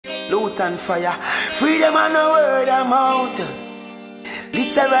Lutan, Fyah. Freedom and a word I'm out.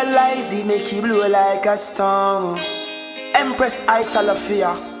 Literalize it, make it blow like a storm. Empress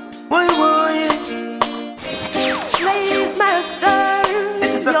Feat.Sizzla. Why? Slave master,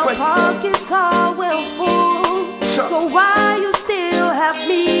 This is a your question. pockets are well full. Sure. So why you still have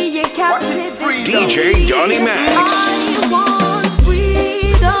me in captivity? DJ-DONNIE Max. I want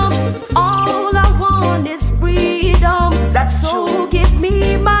freedom. All I want is freedom. That's so true. give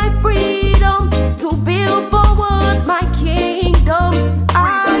me my freedom to build forward my kingdom.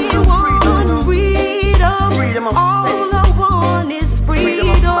 I want freedom. Freedom of All space. I want is Freedom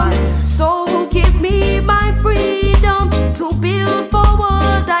of freedom. mind. So give me my freedom to build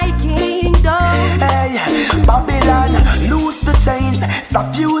forward thy kingdom. Hey, Babylon, loose the chains.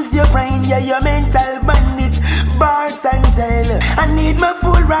 Stop use your brain, yeah, your mental bandit. Bars and jail. I need my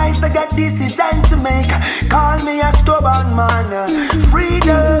full rights, I got decision to make. Call me a stubborn man.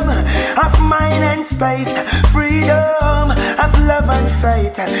 Freedom of mind and space. Freedom of love and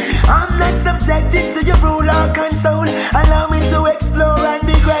faith. I'm not subjected to your rule or control. Allow me to explore and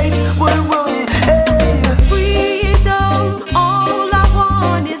be great. Hey. Freedom, all I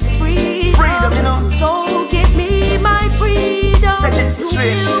want is freedom. Freedom, you know. So give me my freedom Set it to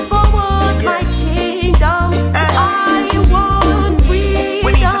straight. build forward Yeah. my kingdom. Hey. I want freedom.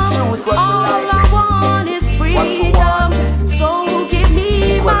 We need to choose what we all like. I want is freedom. want. So give me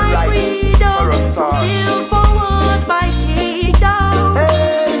Equal my rights freedom for us to all. build forward my kingdom.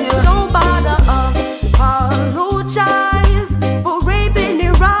 Hey. Don't bother apologize for raping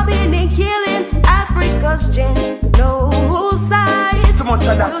and robbing and killing Africa's genocide. Too much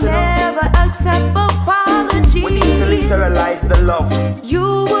of that, We'll you know. never accept apology. We need to literalize the love. You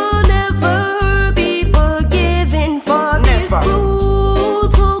will never be forgiven for these Never.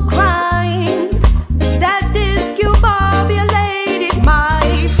 brutal crimes that discombobulated my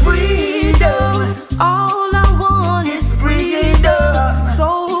freedom. All I want is freedom. So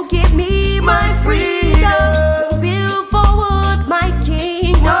give me my freedom to build forward my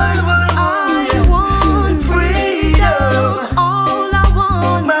kingdom. I want freedom. All I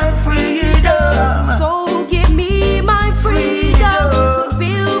want My freedom. so give me my freedom to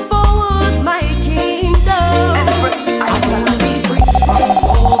build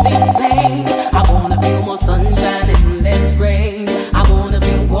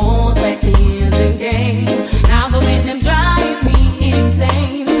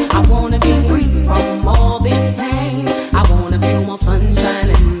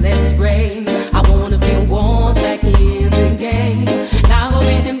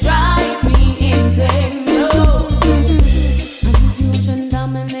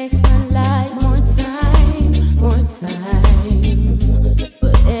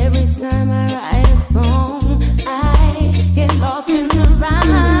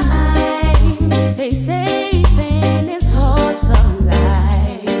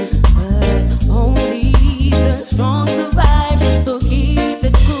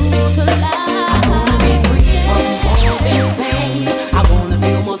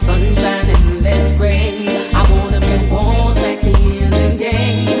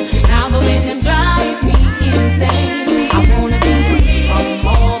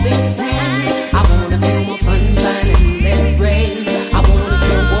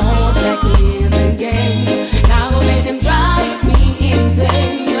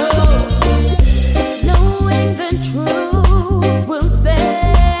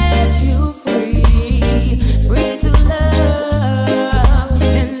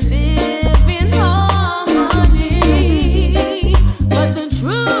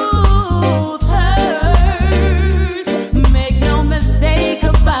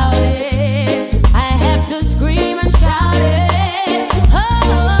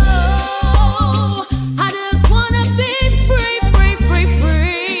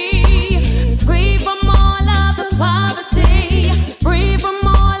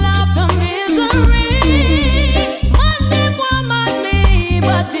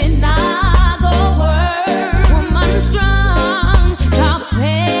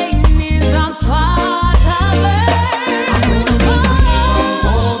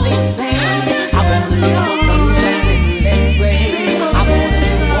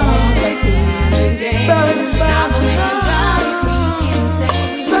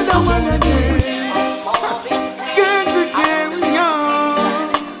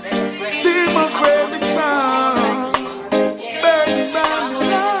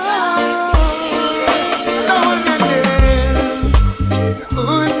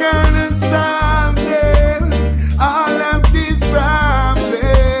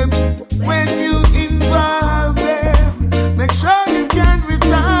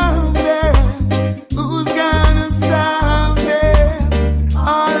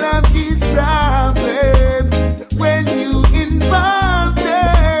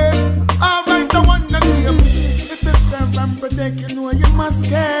you must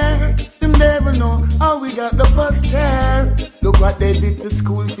care. Them never know how we got the first chair. Look what they did to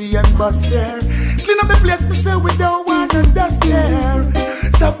school fee and bus fare. Clean up the place, but say we don't want no dust here.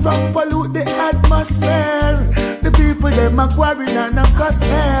 Stop from pollute the atmosphere. The people them a quarrying and a cuss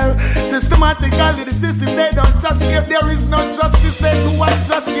here. Systematically the system they don't just care. There is no justice, they do what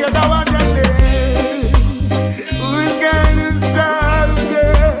just here. That one day. Who's gonna solve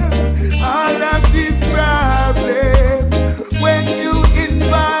them? All of these problems. When you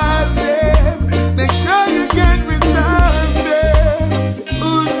involve them, make sure you can resolve them.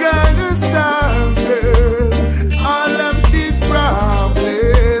 Who's gonna solve them? All of these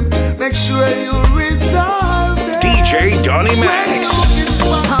problems, make sure you resolve them. DJ-DONNIE Max.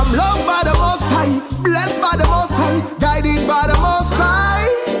 I'm loved by the Most High, blessed by the Most High, guided by the Most High.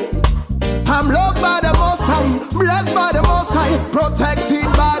 I'm loved by the Most High, blessed by the Most High, protected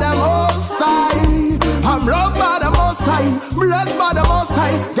by the Most High. I'm loved by the Most High, blessed by the Most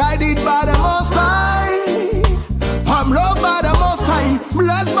High, guided by the Most High. I'm loved by the Most High,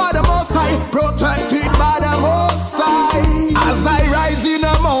 blessed by the Most High, protected by the Most High. As I rise in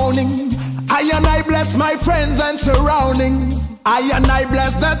the morning, I bless my friends and surroundings. I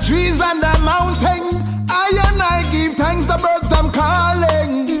bless the trees and the mountains. I give thanks the birds them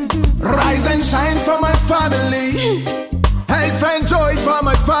calling. Rise and shine for my family, health and joy for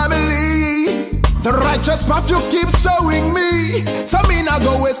my family. The righteous path you keep showing me, so me not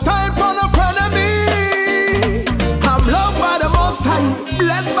go waste time for no friend of me. I'm loved by the Most High,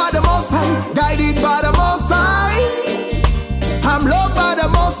 blessed by the Most High, guided by the Most High. I'm loved by the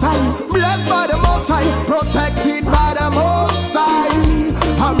Most High, blessed by the Most High, protected by the Most High.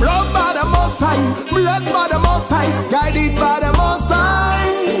 I'm loved by the Most High, blessed by the Most High, guided by the Most High.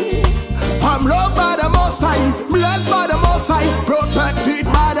 I'm loved by the Most High, blessed by the Most High, protected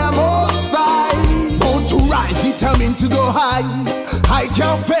by the Most High. Born to rise, determined to go high. I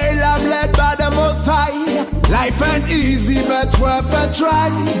can't fail, I'm led by the Most High. Life ain't easy, but worth a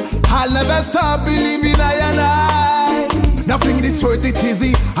try. I'll never stop believing I and I. Nothing in this world it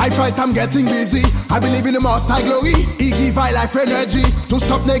easy. I fight, I'm getting busy. I believe in the Most High glory. He give I life energy to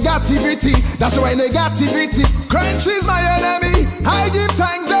stop negativity. That's why negativity crunches my enemy. I give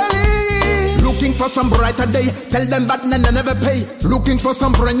thanks daily. Looking for some brighter day, tell them bad men I never pay. Looking for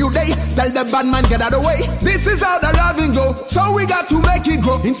some brand new day, tell the bad man get out of the way. This is how the loving go, so we got to make it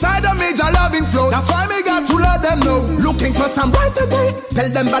grow. Inside a major loving flow, that's why we got to let them know. Looking for some brighter day, tell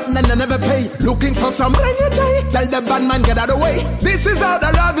them bad men I never pay. Looking for some brand new day, tell the bad man get out of the way. This is how the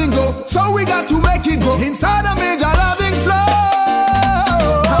loving go, so we got to make it grow. Inside a major loving flow.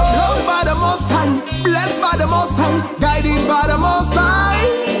 I'm loved by the Most High, blessed by the Most High, guided by the Most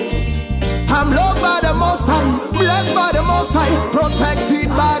High. I'm loved by the Most High, blessed by the Most High, protected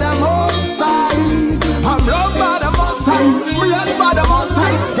by the Most High. I'm loved by the Most High, blessed by the Most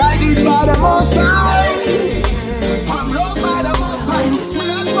High, guided by the Most High. I'm loved by the Most High,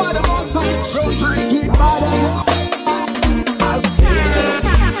 blessed by the Most High, protected by the Most High.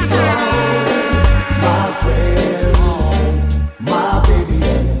 My friend, my baby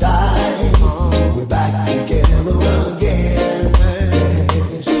and I, we're back together again.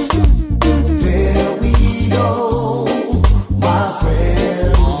 There we go, my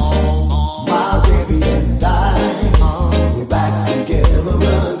friend, my baby and I, we're back together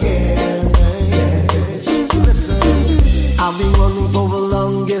again. Listen, I've been wondering for the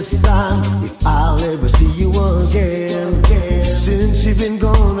longest time if I'll ever see you again. Since you've been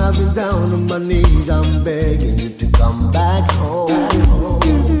gone, I've been down on my knees. I'm begging you to come back home.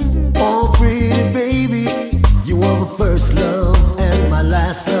 Oh, pretty baby, you were my first love and my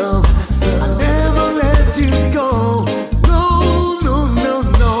last love. I never let you go. No, no, no,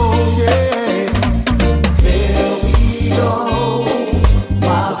 no, yeah. There we go,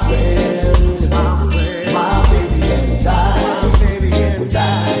 my friend, my baby and I, we're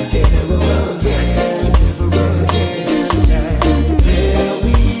back together again. There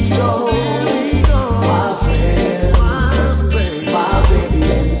we go, my friend, my baby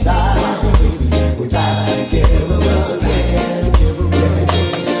and I, we're back together again.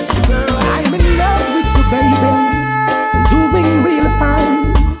 Girl, I'm in love with you, baby. I'm doing real fine.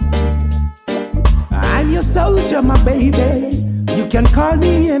 I'm your soldier, my baby. You can call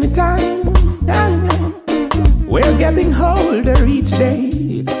me anytime. We're getting older each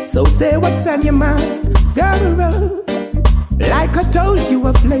day, so say what's on your mind, girl. Like I told you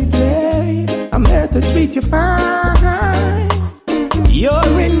of lately, I'm here to treat you fine.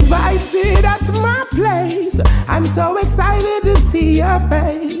 You're invited at my place. I'm so excited to see your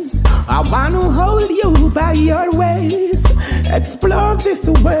face. I want to hold you by your waist Explore this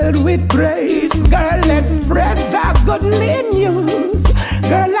world with grace. Girl, let's spread that goodly news.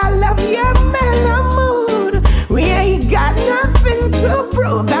 Girl, I love your mellow mood. We ain't got nothing to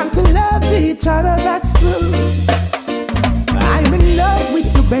prove than to love each other, that's true. I'm in love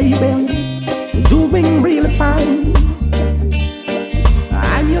with you, baby, doing real fine.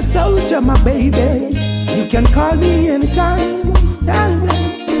 I'm your soldier, my baby. You can call me anytime.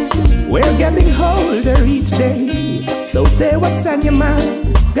 We're getting older each day, so say what's on your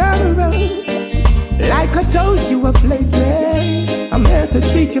mind, girl. Like I told you of lately, I'm here to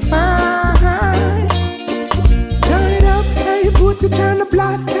treat you fine. Turn it up, hey, put it on the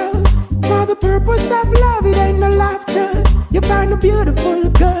blaster. For the purpose of love, it ain't no laughter. You find a beautiful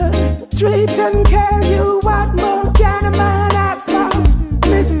girl, treat and care you. What more can a man ask for?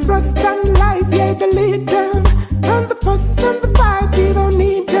 Mistrust and lies, yeah, delete them. And the fuss and the fight, you don't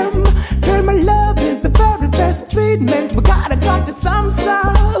need them. Girl, my love is the very best treatment. We gotta got to some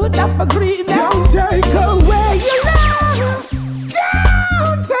sort of agreement. Don't take away your love.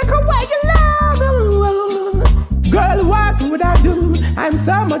 Don't take away your love. Girl, what would I do? I'm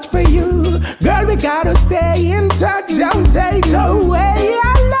so much for you. Girl, we gotta stay in touch. Don't take away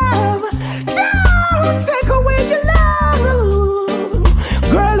your love. Don't take away your love.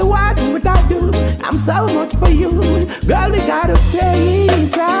 Girl, what would I do? I'm so much for you. Girl, we gotta stay in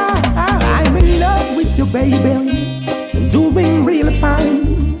touch. I'm in love with you, baby, doing real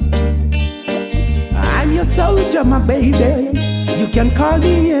fine. I'm your soldier, my baby. You can call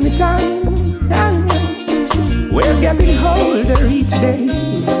me anytime. We're getting older each day,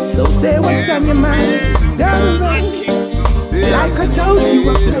 so say what's on your mind, girl. Like I told you,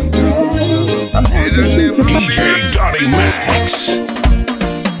 I'm DJ-DONNIE Max.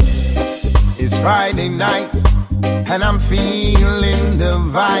 It's Friday night, and I'm feeling the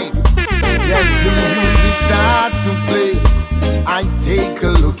vibes. As the music starts to play, I take a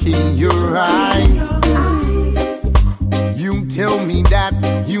look in your eyes. You tell me that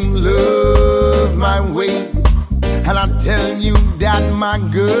you love my way, and I tell you that, my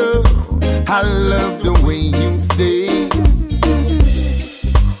girl, I love the way you stay.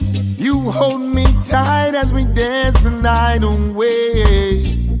 You hold me tight as we dance the night away.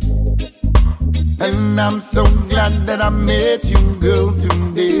 And I'm so glad that I met you, girl,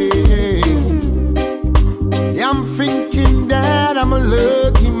 today. Yeah, I'm thinking that I'm a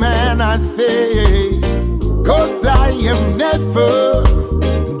lucky man, I say. 'Cause I have never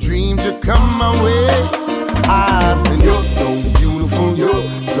dreamed to come my way. I said, you're so beautiful, you're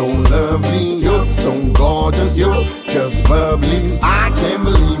so lovely, you're so gorgeous, you're just bubbly. I can't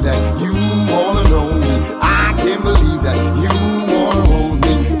believe that you wanna know me. I can't believe that you wanna hold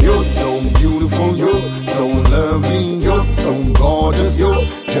me. You're so beautiful, you're so lovely, you're so gorgeous, you're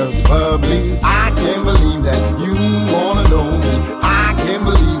just bubbly. I can't believe that you wanna know me. I can't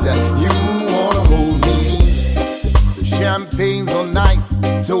believe that you wanna hold me. The champagne's all night,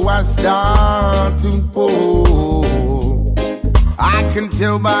 so I start to pour. I can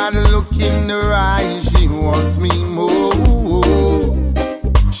tell by the look in her eyes, she wants me more.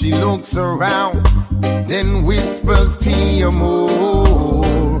 She looks around, then whispers T-M-O.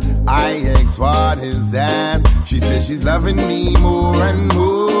 I ask, what is that? She says she's loving me more and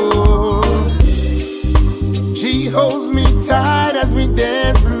more. She holds me tight as we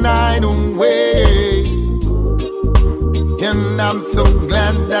dance the night away. And I'm so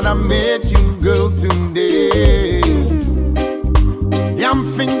glad that I met you, girl, today. Yeah, I'm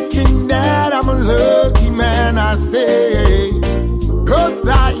thinking that I'm a lucky man, I say. 'Cause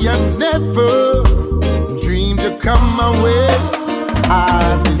I have never dreamed to come my way. I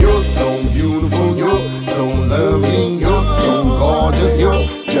said, you're so beautiful, you're so lovely, you're so gorgeous, you're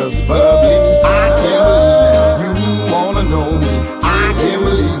just bubbly. I can't believe that you wanna know me. I can't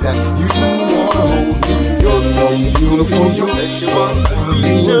believe that you wanna hold me. You're so beautiful, you're so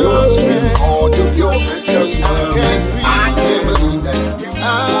lovely, you're so gorgeous, you're just bubbly. I can't believe that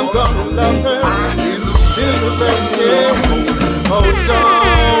I'm gonna love her till the very end. Hold on,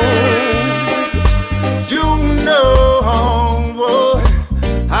 you know, boy,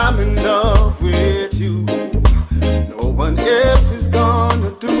 I'm in love with you. No one else is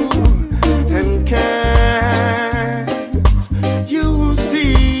gonna do, and can't you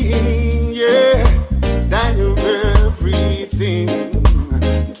see, yeah, that you're everything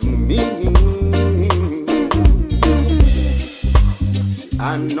to me. See,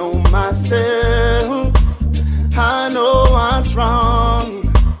 I know myself, I know what's wrong.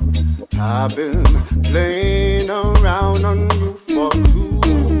 I've been playing around on you for too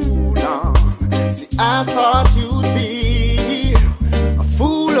long. See, I thought you'd be a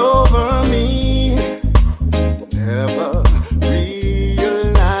fool over me, never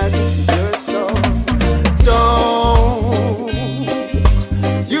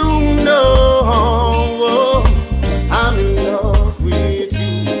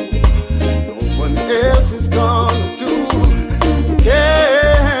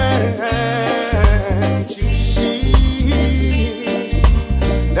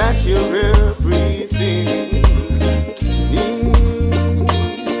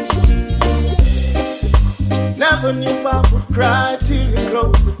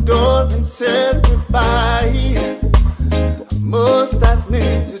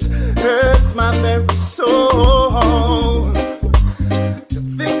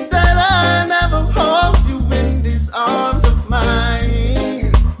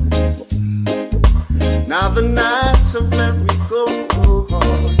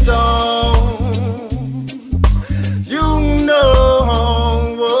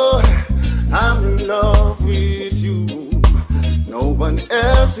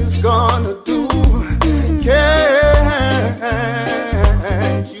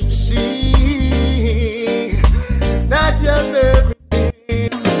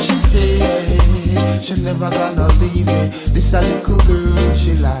never gonna leave me. This a little girl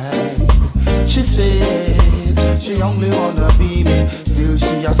she like. She said she only wanna be me. Still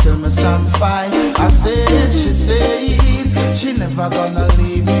she a tell me some fight. I said, she said she never gonna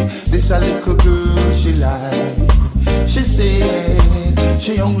leave me. This a little girl she like. She said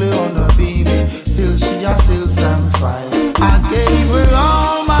she only wanna be me. Still she a still some fight. I gave her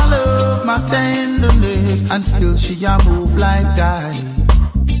all my love, my tenderness, and still she a move like that.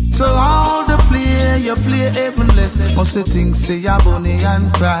 So all the play, you play heavenless. Most the things say you bunny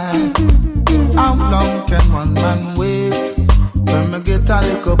and cry. How long can one man wait? When me get a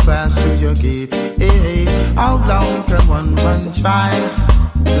little pass through your gate. Hey, how long can one man try?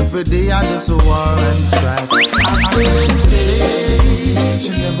 Every day I just a war and strife. She say she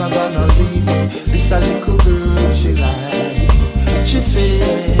never gonna leave me. This a little girl she like. She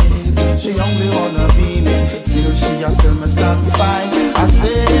said she only wanna be me. Still she a sell me some fight. I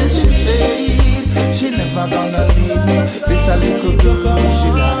said, she said she never gonna leave me. This a little girl she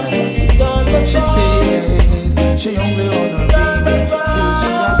like. She said she only wanna be me. Still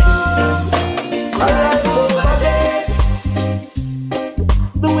she a sell some fight.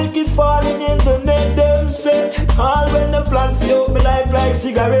 The wicked falling in the net them set. All when the plan for you, me life like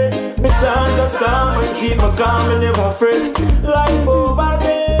cigarette. Me chant a song and keep me calm and never fret. Life over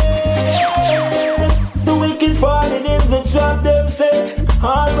there. The wicked falling in the trap them set.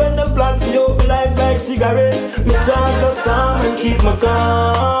 All when the plan for you, me life like cigarette. Me chant a song and keep me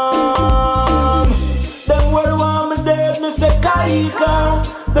calm. Them well want me dead, me say kaika.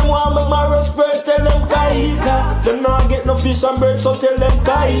 Them want me marrow spread, tell them kaika. Them not get no fish and birds, so tell them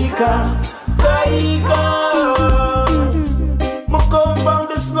kaika. Kaika. Me come from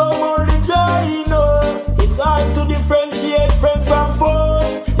the slum, only joy, you know. It's hard to differentiate friends from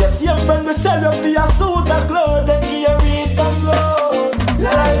foes. You see a friend, we sell you for your suit and clothes, then give you rate and load.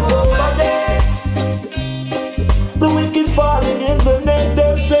 Life over death. The wicked falling in the net,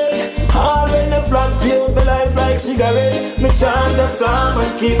 them set. All when the plan filled me life like cigarette. Me chant a song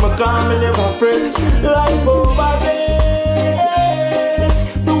and keep me calm and never fret. Life over death.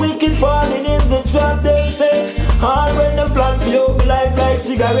 The wicked falling in the trap, them set. All when the plan filled me life like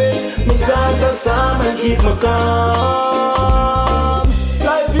cigarette. Me chant a song and keep me calm.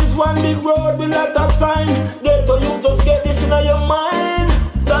 Life is one big road with lot of sign. Get to you, just get this in your mind.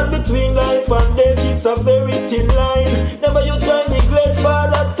 That between life and death, it's a very thin line. Never you try neglect for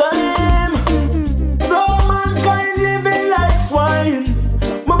that time. Though mankind living like swine,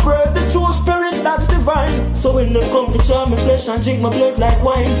 my breath the true spirit that's divine. So when them come to charm my flesh and drink my blood like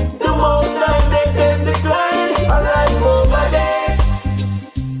wine, the most I make them decline. A life over death.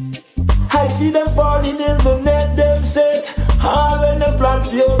 I see them falling in the net, them set. All when the plan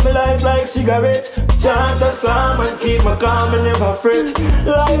filled me life like cigarette. Chant a psalm and keep me calm and never fret.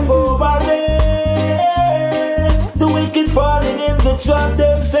 Life over death. The wicked falling in the trap,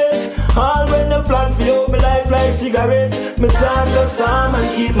 them set. All when the plan filled me life like cigarette. Me chant a psalm and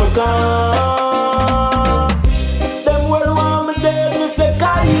keep me calm. Them well want me dead, me say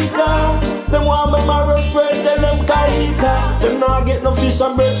kaika. Them want me marrow spread, tell them kaika. Them not get no fish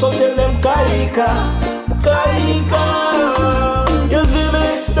and bread, so tell them kaika. Kaika. You see me?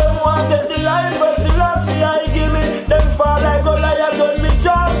 Them wanted the life, but still I see I give me. Them fall like Goliath, done me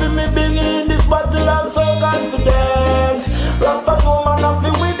dropping me big in this battle. I'm so confident. Rasta woman, I'm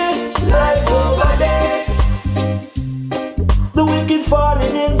fi winning. Life over death. The wicked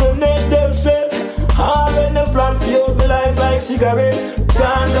falling in the net, them set. All when them plan filled me life like cigarette.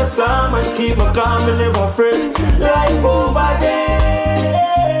 Chant a psalm and keep me calm and never fret. Life over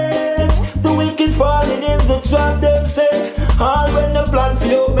death. The wicked falling in the trap, them set. All when them plan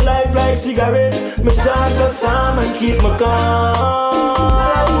filled me life like cigarette. Me chant a psalm and keep me calm.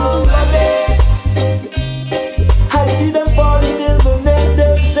 Life over death. I see them falling in the net,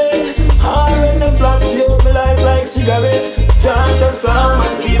 them set. All when them plan filled me life like cigarette. Chant a psalm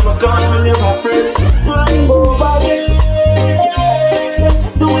and keep me calm and never fret. Life over death.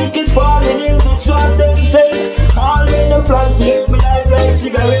 The wicked falling in the trap, them set. All when them plan filled me life like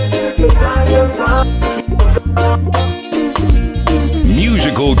cigarette.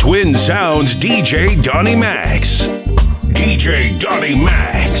 Musical Twin Sounds DJ-DONNIE Max. DJ-DONNIE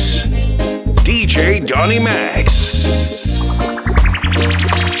Max. DJ-DONNIE Max.